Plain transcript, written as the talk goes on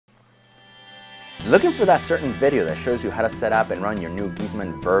Looking for that certain video that shows you how to set up and run your new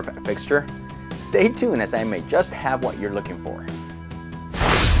Giesemann VerVve fixture? Stay tuned as I may just have what you're looking for.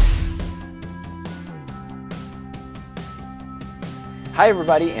 Hi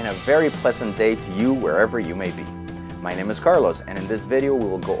everybody, and a very pleasant day to you wherever you may be. My name is Carlos, and in this video we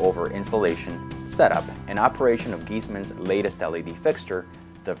will go over installation, setup, and operation of Giesemann's latest LED fixture,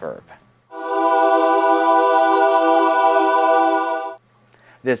 the VerVve.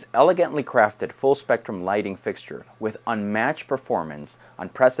 This elegantly crafted full-spectrum lighting fixture with unmatched performance,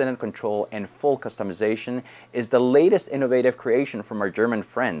 unprecedented control, and full customization is the latest innovative creation from our German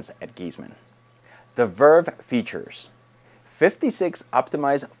friends at Giesemann. The VerVve features 56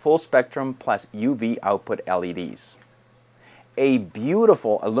 optimized full-spectrum plus UV output LEDs, a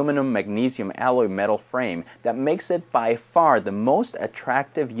beautiful aluminum magnesium alloy metal frame that makes it by far the most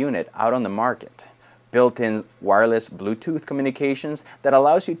attractive unit out on the market, built-in wireless Bluetooth communications that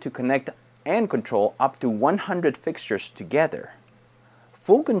allows you to connect and control up to 100 fixtures together,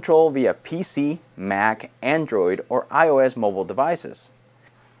 full control via PC, Mac, Android, or iOS mobile devices.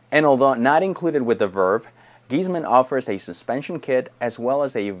 And although not included with the VerVve, Giesemann offers a suspension kit as well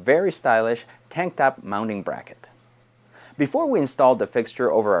as a very stylish tank top mounting bracket. Before we install the fixture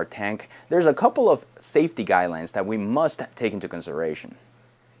over our tank, there's a couple of safety guidelines that we must take into consideration.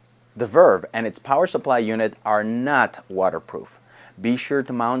 The VerVve and its power supply unit are not waterproof. Be sure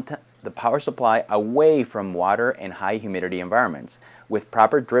to mount the power supply away from water and high humidity environments with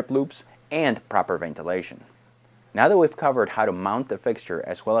proper drip loops and proper ventilation. Now that we've covered how to mount the fixture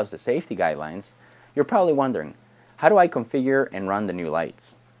as well as the safety guidelines, you're probably wondering, how do I configure and run the new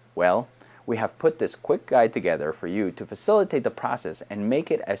lights? Well, we have put this quick guide together for you to facilitate the process and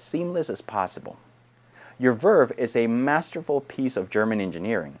make it as seamless as possible. Your VerVve is a masterful piece of German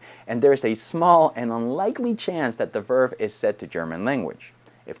engineering, and there's a small and unlikely chance that the VerVve is set to German language.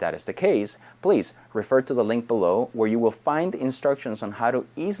 If that is the case, please refer to the link below where you will find instructions on how to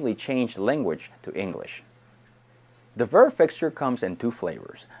easily change the language to English. The VerVve fixture comes in two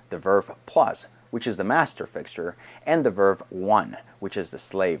flavors, the VerVve Plus, which is the master fixture, and the VerVve 1, which is the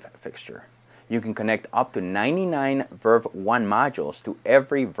slave fixture. You can connect up to 99 VerVve 1 modules to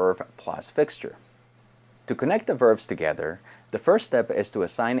every VerVve Plus fixture. To connect the VerVves together, the first step is to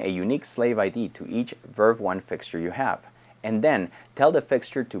assign a unique slave ID to each VerVve 1 fixture you have, and then tell the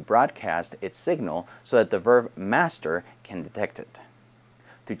fixture to broadcast its signal so that the VerVve master can detect it.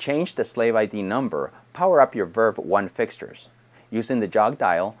 To change the slave ID number, power up your VerVve 1 fixtures. Using the jog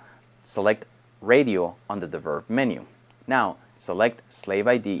dial, select Radio under the VerVve menu. Now, select Slave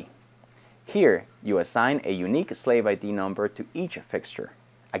ID. Here, you assign a unique slave ID number to each fixture.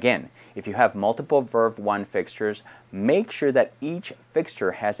 Again, if you have multiple VerVve 1 fixtures, make sure that each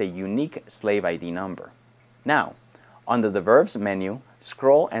fixture has a unique slave ID number. Now, under the VerVves menu,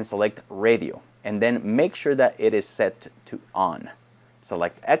 scroll and select Radio, and then make sure that it is set to On.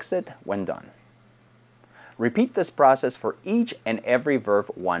 Select Exit when done. Repeat this process for each and every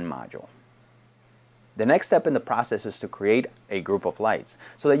VerVve 1 module. The next step in the process is to create a group of lights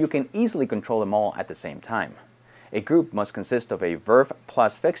so that you can easily control them all at the same time. A group must consist of a VerVve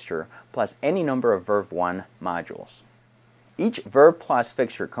Plus fixture plus any number of VerVve 1 modules. Each VerVve Plus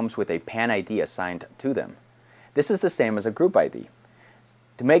fixture comes with a pan ID assigned to them. This is the same as a group ID.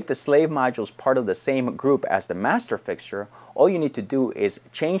 To make the slave modules part of the same group as the master fixture, all you need to do is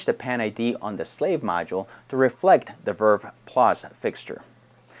change the pan ID on the slave module to reflect the VerVve Plus fixture.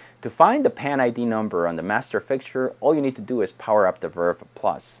 To find the pan ID number on the master fixture, all you need to do is power up the VerVve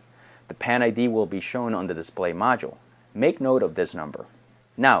Plus. The pan ID will be shown on the display module. Make note of this number.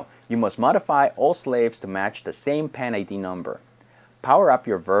 Now, you must modify all slaves to match the same pan ID number. Power up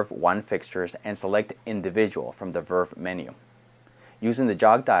your VerVve 1 fixtures and select Individual from the VerVve menu. Using the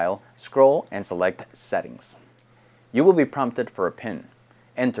jog dial, scroll and select Settings. You will be prompted for a pin.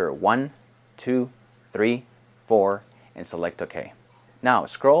 Enter 1, 2, 3, 4, and select OK. Now,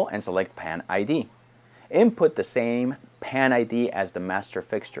 scroll and select Pan ID. Input the same pan ID as the master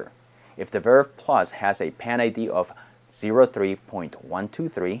fixture. If the VerVve Plus has a pan ID of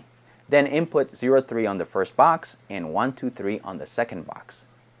 03.123, then input 03 on the first box and 123 on the second box.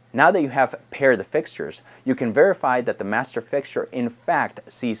 Now that you have paired the fixtures, you can verify that the master fixture in fact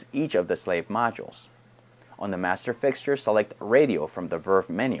sees each of the slave modules. On the master fixture, select Radio from the VerVve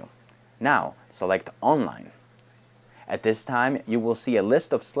menu. Now, select Online. At this time, you will see a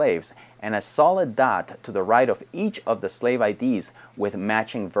list of slaves and a solid dot to the right of each of the slave IDs with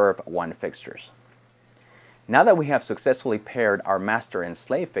matching VerVve 1 fixtures. Now that we have successfully paired our master and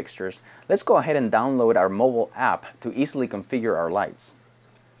slave fixtures, let's go ahead and download our mobile app to easily configure our lights.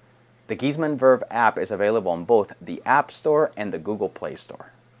 The Giesemann VerVve app is available on both the App Store and the Google Play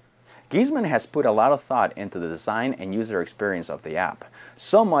Store. Giesemann has put a lot of thought into the design and user experience of the app,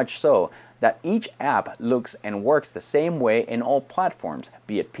 so much so that each app looks and works the same way in all platforms,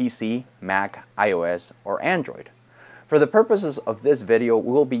 be it PC, Mac, iOS, or Android. For the purposes of this video,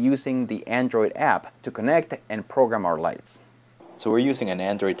 we will be using the Android app to connect and program our lights. So we're using an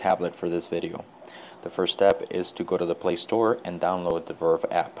Android tablet for this video. The first step is to go to the Play Store and download the VerVe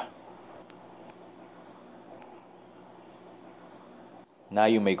app. Now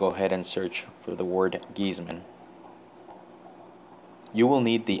you may go ahead and search for the word Giesemann. You will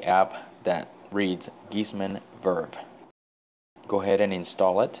need the app that reads Giesemann VerVe. Go ahead and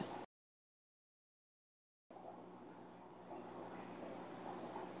install it.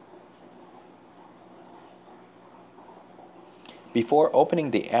 Before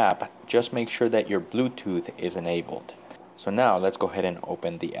opening the app, just make sure that your Bluetooth is enabled. So now let's go ahead and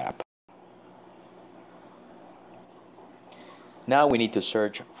open the app. Now we need to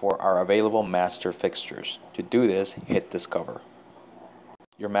search for our available master fixtures. To do this, hit Discover.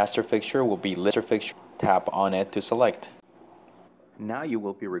 Your master fixture will be listed fixture. Tap on it to select. Now you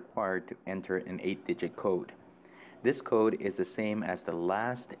will be required to enter an 8-digit code. This code is the same as the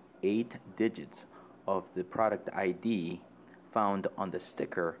last 8 digits of the product ID found on the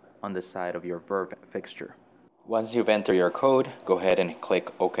sticker on the side of your VerVe fixture. Once you've entered your code, go ahead and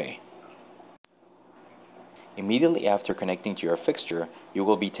click OK. Immediately after connecting to your fixture, you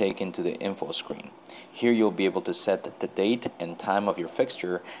will be taken to the info screen. Here you'll be able to set the date and time of your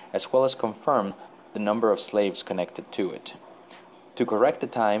fixture, as well as confirm the number of slaves connected to it. To correct the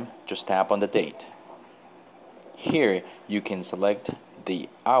time, just tap on the date. Here you can select the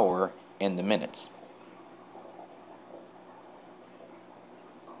hour and the minutes.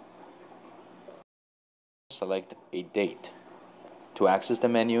 Select a date. To access the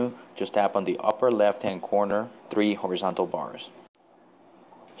menu, just tap on the upper left-hand corner, 3 horizontal bars.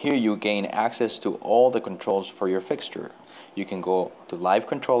 Here you gain access to all the controls for your fixture. You can go to Live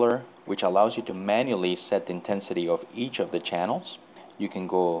Controller, which allows you to manually set the intensity of each of the channels. You can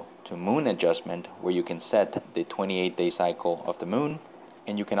go to Moon Adjustment, where you can set the 28-day cycle of the moon.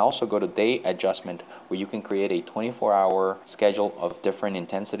 And you can also go to Day Adjustment, where you can create a 24-hour schedule of different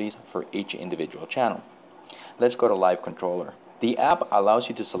intensities for each individual channel. Let's go to Live Controller. The app allows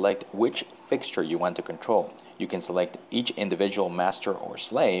you to select which fixture you want to control. You can select each individual master or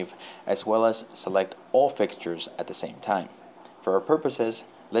slave, as well as select all fixtures at the same time. For our purposes,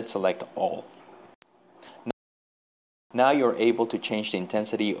 let's select all. Now you're able to change the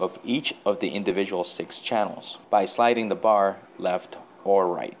intensity of each of the individual 6 channels by sliding the bar left or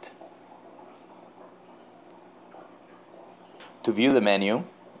right. To view the menu,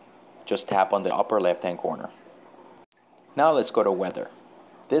 just tap on the upper left-hand corner. Now let's go to weather.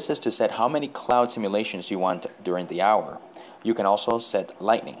 This is to set how many cloud simulations you want during the hour. You can also set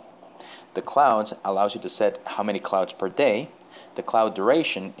lightning. The clouds allows you to set how many clouds per day, the cloud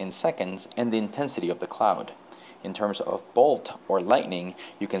duration in seconds, and the intensity of the cloud. In terms of bolt or lightning,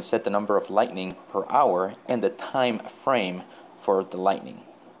 you can set the number of lightning per hour and the time frame for the lightning.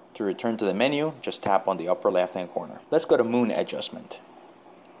 To return to the menu, just tap on the upper left-hand corner. Let's go to Moon Adjustment.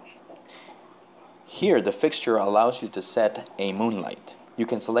 Here, the fixture allows you to set a moonlight. You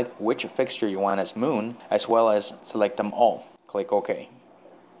can select which fixture you want as moon, as well as select them all. Click OK.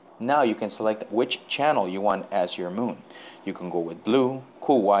 Now you can select which channel you want as your moon. You can go with blue,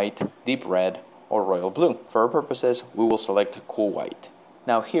 cool white, deep red, or royal blue. For our purposes, we will select cool white.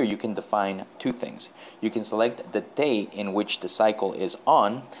 Now here you can define 2 things. You can select the day in which the cycle is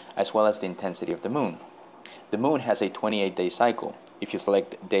on, as well as the intensity of the moon. The moon has a 28-day cycle. If you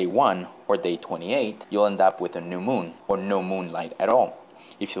select day 1 or day 28, you'll end up with a new moon or no moonlight at all.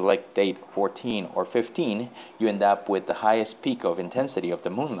 If you select date 14 or 15, you end up with the highest peak of intensity of the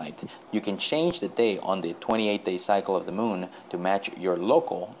moonlight. You can change the day on the 28-day cycle of the moon to match your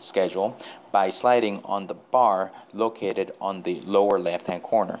local schedule by sliding on the bar located on the lower left-hand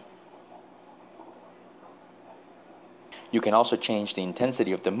corner. You can also change the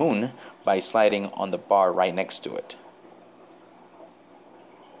intensity of the moon by sliding on the bar right next to it.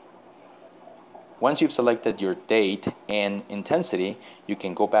 Once you've selected your date and intensity, you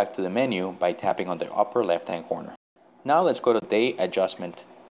can go back to the menu by tapping on the upper left-hand corner. Now let's go to Day Adjustment.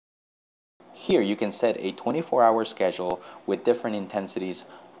 Here you can set a 24-hour schedule with different intensities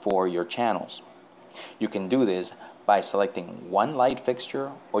for your channels. You can do this by selecting one light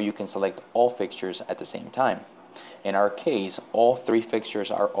fixture, or you can select all fixtures at the same time. In our case, all 3 fixtures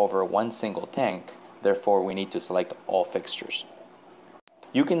are over one single tank, therefore we need to select all fixtures.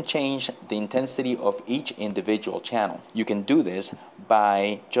 You can change the intensity of each individual channel. You can do this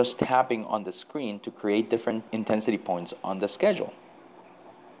by just tapping on the screen to create different intensity points on the schedule.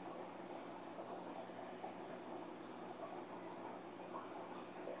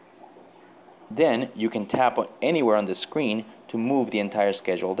 Then you can tap on anywhere on the screen to move the entire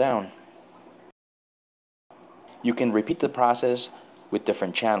schedule down. You can repeat the process with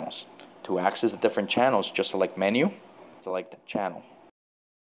different channels. To access the different channels, just select Menu, select Channel.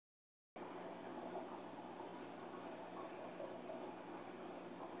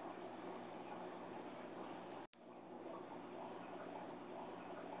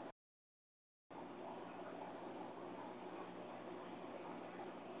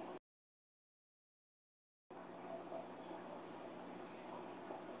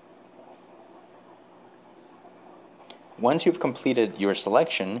 Once you've completed your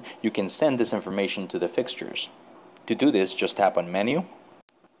selection, you can send this information to the fixtures. To do this, just tap on Menu,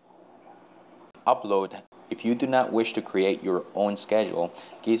 Upload. If you do not wish to create your own schedule,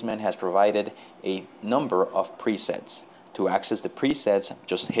 Giesemann has provided a number of presets. To access the presets,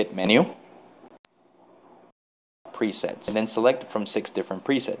 just hit Menu, Presets, and then select from 6 different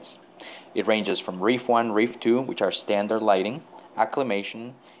presets. It ranges from Reef 1, Reef 2, which are standard lighting,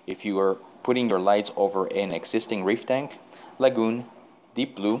 Acclimation, if you are putting your lights over an existing reef tank, Lagoon,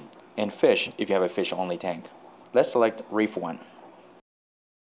 Deep Blue, and Fish if you have a fish-only tank. Let's select Reef 1.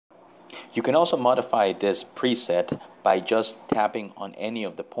 You can also modify this preset by just tapping on any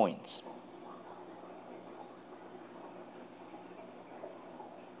of the points.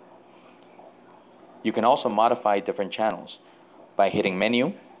 You can also modify different channels by hitting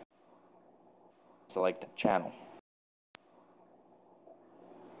Menu, select Channel.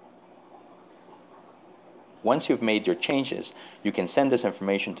 Once you've made your changes, you can send this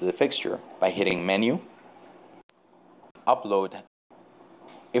information to the fixture by hitting Menu, Upload.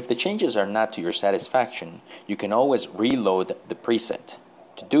 If the changes are not to your satisfaction, you can always reload the preset.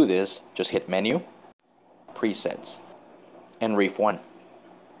 To do this, just hit Menu, Presets, and Reef 1.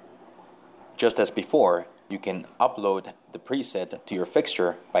 Just as before, you can upload the preset to your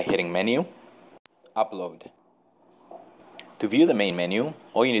fixture by hitting Menu, Upload. To view the main menu,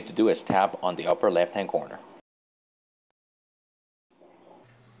 all you need to do is tap on the upper left-hand corner.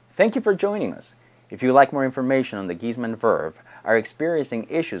 Thank you for joining us. If you'd like more information on the Giesemann VerVve, are experiencing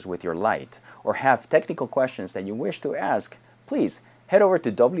issues with your light, or have technical questions that you wish to ask, please head over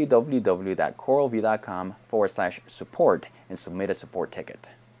to www.CoralVue.com/support and submit a support ticket.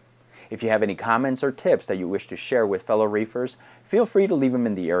 If you have any comments or tips that you wish to share with fellow reefers, feel free to leave them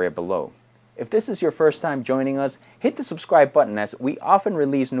in the area below. If this is your first time joining us, hit the subscribe button as we often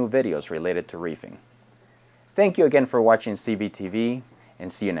release new videos related to reefing. Thank you again for watching CVtv,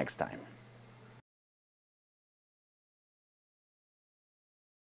 and see you next time.